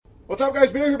What's up,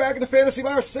 guys? Beer here, back in the Fantasy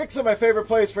Bar. 6 of my favorite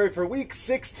plays for you for Week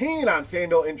 16 on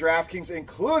FanDuel and DraftKings,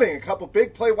 including a couple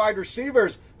big play wide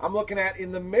receivers I'm looking at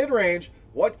in the mid-range.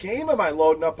 What game am I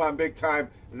loading up on big time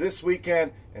this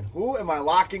weekend? And who am I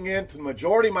locking in to the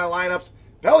majority of my lineups?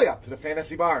 Belly up to the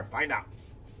Fantasy Bar and find out.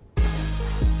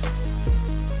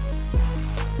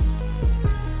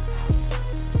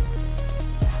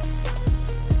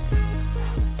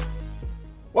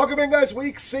 Welcome in, guys.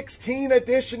 Week 16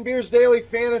 edition Beers Daily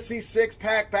Fantasy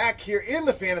 6-pack back here in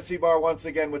the Fantasy Bar once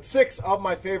again with 6 of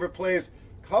my favorite plays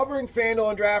covering FanDuel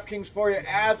and DraftKings for you.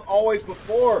 As always,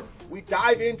 before we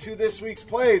dive into this week's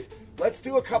plays, let's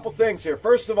do a couple things here.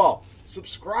 First of all,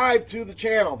 subscribe to the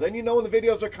channel. Then you know when the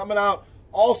videos are coming out.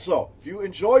 Also, if you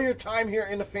enjoy your time here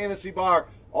in the Fantasy Bar,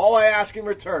 all I ask in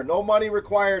return, no money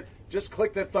required, just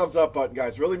click that thumbs up button,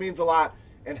 guys. Really means a lot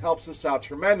and helps us out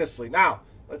tremendously. Now,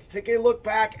 let's take a look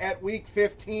back at Week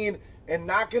 15, and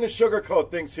not going to sugarcoat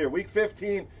things here. Week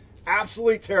 15,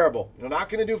 absolutely terrible. Not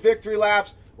going to do victory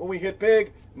laps when we hit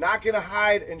big. Not going to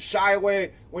hide and shy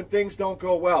away when things don't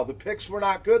go well. The picks were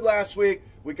not good last week.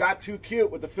 We got too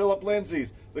cute with the Phillip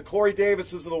Lindsays, the Corey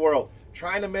Davises of the world,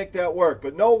 trying to make that work.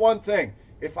 But know one thing.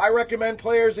 If I recommend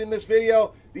players in this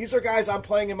video, these are guys I'm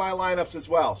playing in my lineups as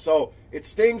well. So it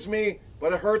stings me,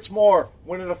 but it hurts more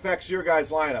when it affects your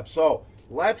guys' lineup. So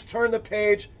let's turn the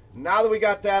page. Now that we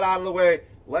got that out of the way,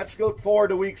 let's go forward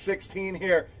to Week 16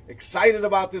 here. Excited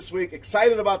about this week,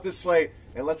 excited about this slate,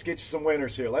 and let's get you some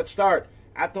winners here. Let's start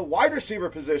at the wide receiver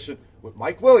position with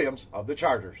Mike Williams of the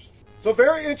Chargers. So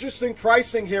very interesting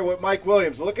pricing here with Mike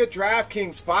Williams. Look at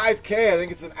DraftKings, $5K. I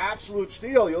think it's an absolute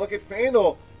steal. You look at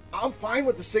FanDuel, I'm fine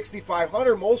with the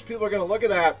 $6,500. Most people are going to look at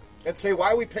that and say,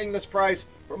 why are we paying this price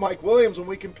for Mike Williams when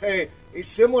we can pay a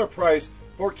similar price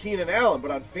for Keenan Allen?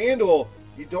 But on FanDuel,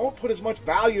 you don't put as much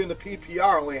value in the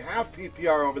PPR, only half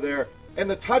PPR over there. And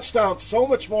the touchdown's so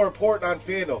much more important on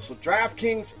FanDuel. So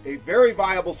DraftKings, a very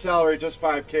viable salary, just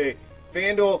 $5K.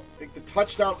 FanDuel, I think the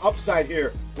touchdown upside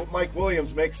here with Mike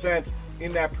Williams makes sense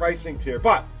in that pricing tier.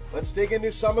 But let's dig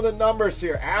into some of the numbers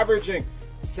here. Averaging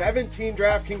 17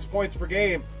 DraftKings points per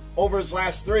game over his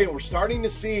last 3. And we're starting to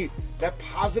see that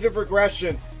positive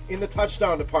regression in the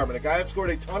touchdown department. A guy that scored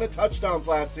a ton of touchdowns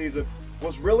last season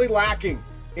was really lacking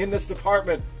in this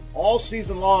department all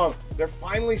season long. They're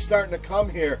finally starting to come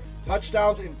here.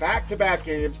 Touchdowns in back-to-back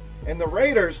games, and the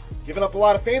Raiders giving up a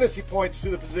lot of fantasy points to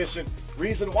the position.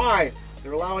 Reason why,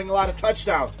 they're allowing a lot of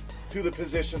touchdowns to the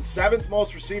position. 7th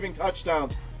most receiving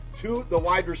touchdowns to the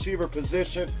wide receiver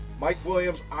position. Mike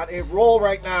Williams on a roll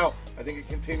right now. I think it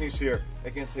continues here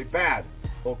against a bad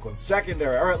Oakland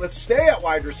secondary. All right, let's stay at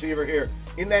wide receiver here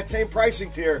in that same pricing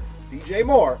tier. DJ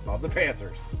Moore of the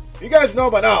Panthers. You guys know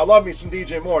by now I love me some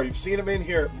DJ Moore. You've seen him in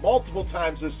here multiple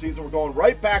times this season. We're going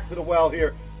right back to the well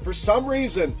here. For some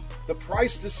reason, the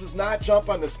price just does not jump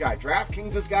on this guy.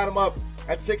 DraftKings has got him up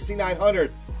at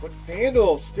 $6,900, but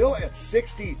FanDuel still at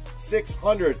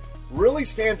 $6,600. Really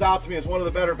stands out to me as one of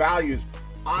the better values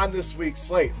on this week's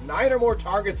slate. 9 or more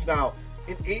targets now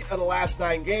in 8 of the last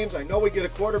 9 games. I know we get a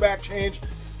quarterback change,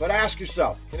 but ask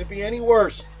yourself, can it be any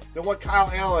worse than what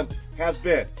Kyle Allen has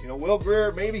been? Will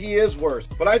Greer, maybe he is worse.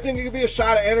 But I think it could be a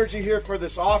shot of energy here for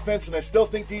this offense, and I still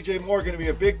think DJ Moore is going to be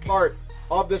a big part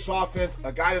of this offense,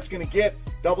 a guy that's going to get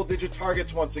double-digit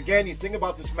targets once again. You think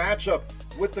about this matchup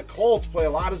with the Colts, play a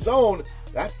lot of zone.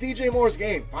 That's DJ Moore's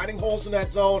game, finding holes in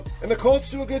that zone. And the Colts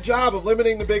do a good job of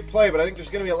limiting the big play, but I think there's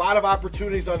going to be a lot of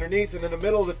opportunities underneath and in the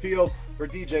middle of the field for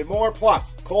DJ Moore.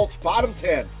 Plus, Colts bottom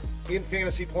 10 in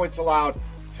fantasy points allowed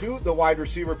to the wide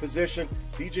receiver position.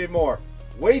 DJ Moore,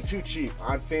 way too cheap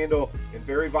on FanDuel and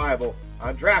very viable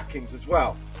on DraftKings as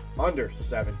well, under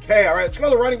 $7K. All right, let's go to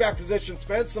the running back position.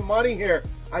 Spend some money here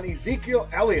on Ezekiel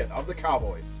Elliott of the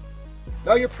Cowboys.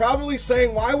 Now, you're probably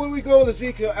saying, why would we go with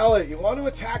Ezekiel Elliott? You want to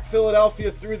attack Philadelphia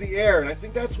through the air, and I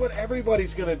think that's what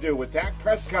everybody's going to do with Dak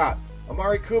Prescott,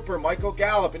 Amari Cooper, Michael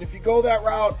Gallup. And if you go that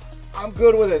route, I'm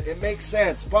good with it. It makes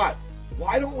sense. But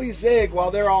why don't we zig while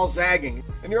they're all zagging?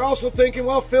 And you're also thinking,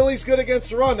 well, Philly's good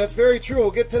against the run. That's very true. We'll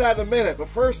get to that in a minute. But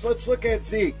first, let's look at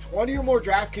Zeke. 20 or more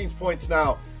DraftKings points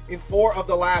now in 4 of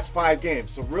the last 5 games.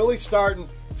 So really starting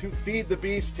to feed the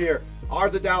beast here are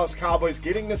the Dallas Cowboys,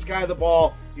 getting this guy the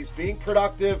ball. He's being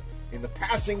productive in the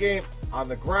passing game, on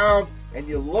the ground. And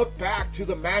you look back to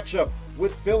the matchup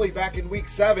with Philly back in Week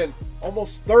 7,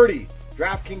 almost 30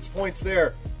 DraftKings points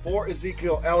there for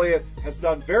Ezekiel Elliott. Has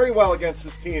done very well against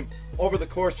this team over the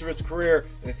course of his career.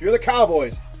 And if you're the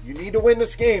Cowboys, you need to win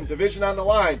this game, division on the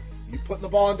line. You putting the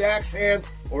ball in Dak's hand,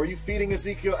 or are you feeding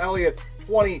Ezekiel Elliott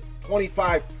 20,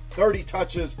 25, 30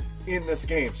 touches in this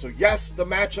game. So yes, the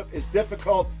matchup is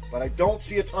difficult, but I don't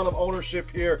see a ton of ownership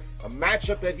here. A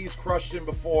matchup that he's crushed in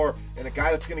before, and a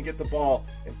guy that's going to get the ball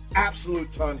an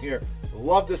absolute ton here.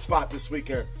 Love this spot this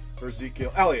weekend for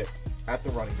Ezekiel Elliott at the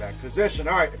running back position.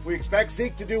 All right, if we expect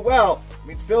Zeke to do well, it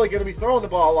means Philly going to be throwing the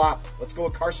ball a lot. Let's go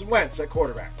with Carson Wentz at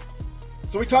quarterback.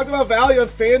 So we talked about value on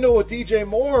FanDuel with DJ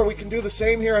Moore. We can do the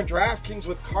same here on DraftKings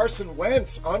with Carson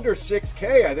Wentz under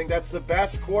 6K. I think that's the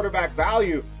best quarterback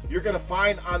value you're going to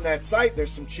find on that site.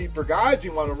 There's some cheaper guys.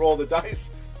 You want to roll the dice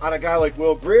on a guy like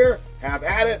Will Grier, have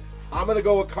at it. I'm going to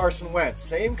go with Carson Wentz.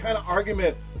 Same kind of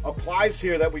argument applies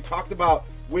here that we talked about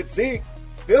with Zeke.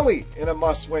 Philly in a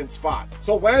must-win spot.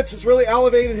 So Wentz has really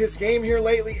elevated his game here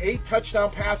lately. 8 touchdown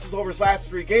passes over his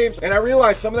last 3 games. And I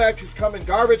realize some of that has come in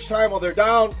garbage time while they're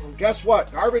down. And guess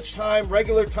what? Garbage time,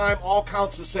 regular time, all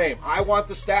counts the same. I want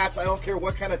the stats. I don't care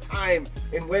what kind of time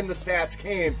and when the stats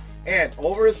came. And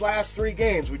over his last 3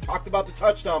 games, we talked about the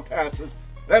touchdown passes.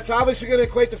 That's obviously going to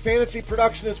equate to fantasy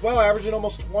production as well, averaging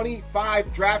almost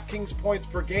 25 DraftKings points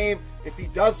per game. If he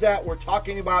does that, we're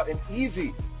talking about an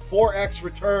easy 4x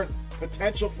return.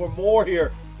 Potential for more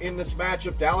here in this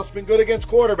matchup. Dallas been good against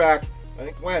quarterbacks. I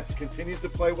think Wentz continues to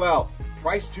play well.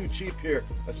 Price too cheap here,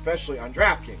 especially on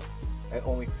DraftKings at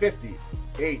only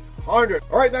 $5,800.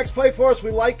 All right, next play for us.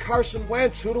 We like Carson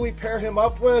Wentz. Who do we pair him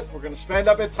up with? We're going to spend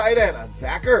up at tight end on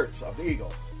Zach Ertz of the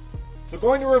Eagles. So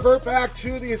going to revert back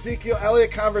to the Ezekiel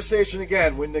Elliott conversation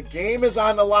again. When the game is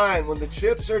on the line, when the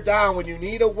chips are down, when you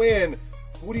need a win,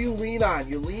 who do you lean on?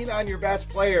 You lean on your best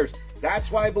players.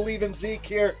 That's why I believe in Zeke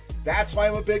here. That's why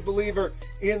I'm a big believer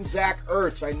in Zach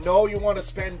Ertz. I know you want to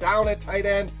spend down at tight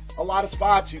end a lot of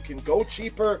spots. You can go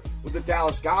cheaper with the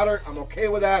Dallas Goedert. I'm okay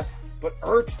with that. But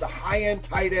Ertz, the high-end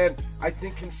tight end, I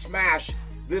think can smash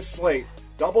this slate.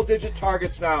 Double-digit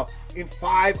targets now in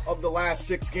 5 of the last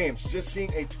 6 games. Just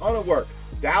seeing a ton of work.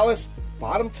 Dallas,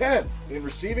 bottom 10 in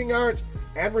receiving yards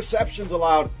and receptions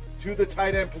allowed to the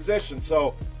tight end position.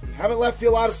 So haven't left you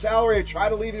a lot of salary. Try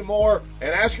to leave you more.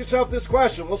 And ask yourself this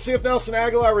question. We'll see if Nelson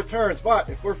Aguilar returns. But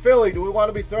if we're Philly, do we want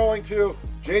to be throwing to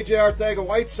J.J.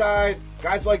 Arcega-Whiteside,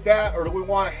 guys like that, or do we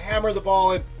want to hammer the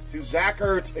ball in to Zach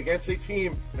Ertz against a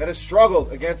team that has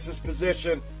struggled against this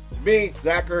position? To me,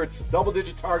 Zach Ertz,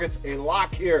 double-digit targets, a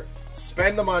lock here.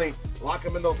 Spend the money. Lock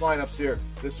him in those lineups here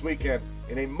this weekend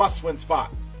in a must-win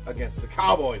spot against the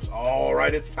Cowboys. All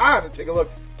right, it's time to take a look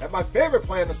at my favorite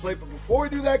play on the slate. But before we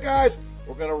do that, guys,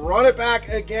 we're going to run it back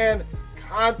again.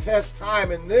 Contest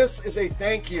time. And this is a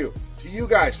thank you to you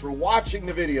guys for watching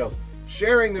the videos,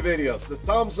 sharing the videos, the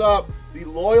thumbs up, the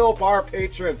loyal bar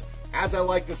patrons. As I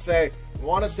like to say, I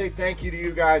want to say thank you to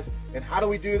you guys. And how do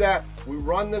we do that? We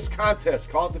run this contest.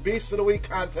 Call it the Beast of the Week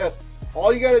contest.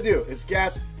 All you got to do is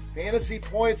guess fantasy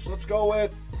points. Let's go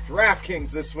with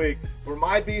DraftKings this week for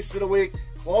my Beast of the Week.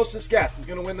 Closest guess is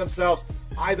going to win themselves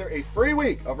either a free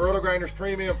week of Roto Grinders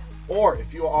Premium, or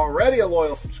if you are already a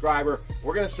loyal subscriber,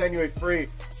 we're going to send you a free,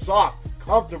 soft,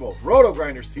 comfortable Roto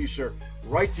Grinders t-shirt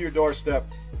right to your doorstep,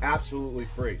 absolutely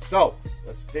free. So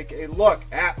let's take a look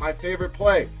at my favorite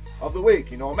play of the week.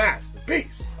 You know him as the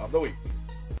Beast of the Week.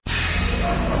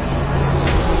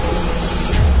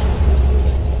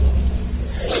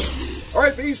 All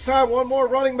right, Beast time. One more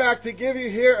running back to give you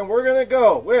here, and we're going to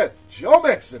go with Joe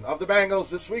Mixon of the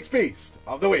Bengals, this week's Beast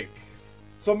of the Week.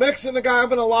 So Mixon, the guy I'm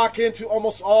going to lock into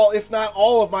almost all, if not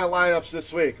all, of my lineups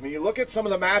this week. I mean, you look at some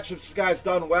of the matchups this guy's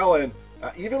done well in.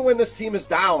 Even when this team is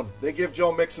down, they give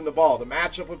Joe Mixon the ball. The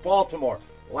matchup with Baltimore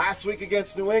last week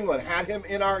against New England had him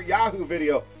in our Yahoo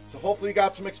video, so hopefully you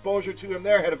got some exposure to him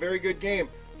there. Had a very good game.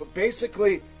 But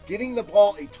basically, getting the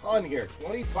ball a ton here.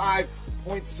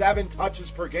 25.7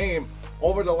 touches per game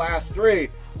over the last 3.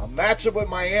 A matchup with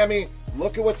Miami.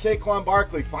 Look at what Saquon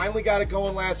Barkley finally got it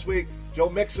going last week. Joe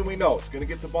Mixon, we know, is going to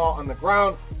get the ball on the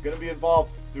ground, going to be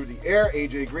involved through the air.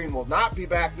 A.J. Green will not be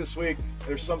back this week.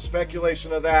 There's some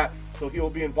speculation of that. So he will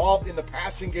be involved in the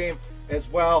passing game as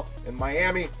well. In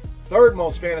Miami, 3rd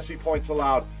most fantasy points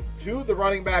allowed to the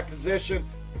running back position.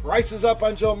 Prices up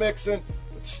on Joe Mixon.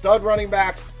 With stud running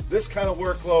backs, this kind of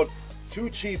workload, too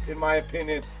cheap in my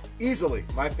opinion. Easily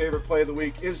my favorite play of the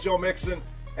week is Joe Mixon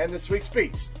and this week's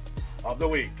Beast of the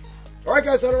Week. All right,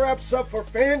 guys, that wraps up for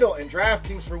FanDuel and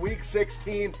DraftKings for Week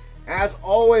 16. As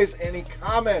always, any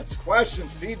comments,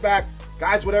 questions, feedback,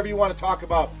 guys, whatever you want to talk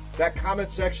about, that comment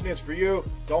section is for you.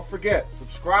 Don't forget,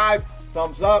 subscribe,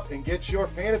 thumbs up, and get your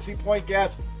fantasy point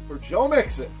guess for Joe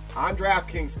Mixon on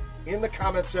DraftKings in the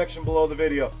comment section below the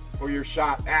video for your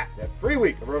shot at that free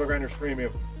week of Roto Grinders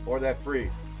Premium or that free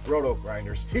Roto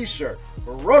Grinders t-shirt.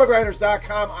 For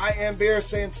rotogrinders.com, I am Beer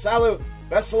saying salut.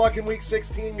 Best of luck in Week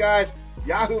 16, guys.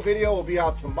 Yahoo video will be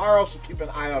out tomorrow, so keep an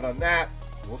eye out on that.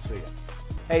 We'll see you.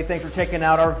 Hey, thanks for checking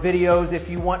out our videos. If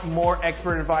you want more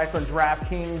expert advice on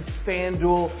DraftKings,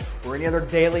 FanDuel, or any other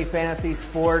daily fantasy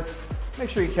sports, make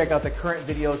sure you check out the current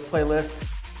videos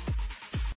playlist.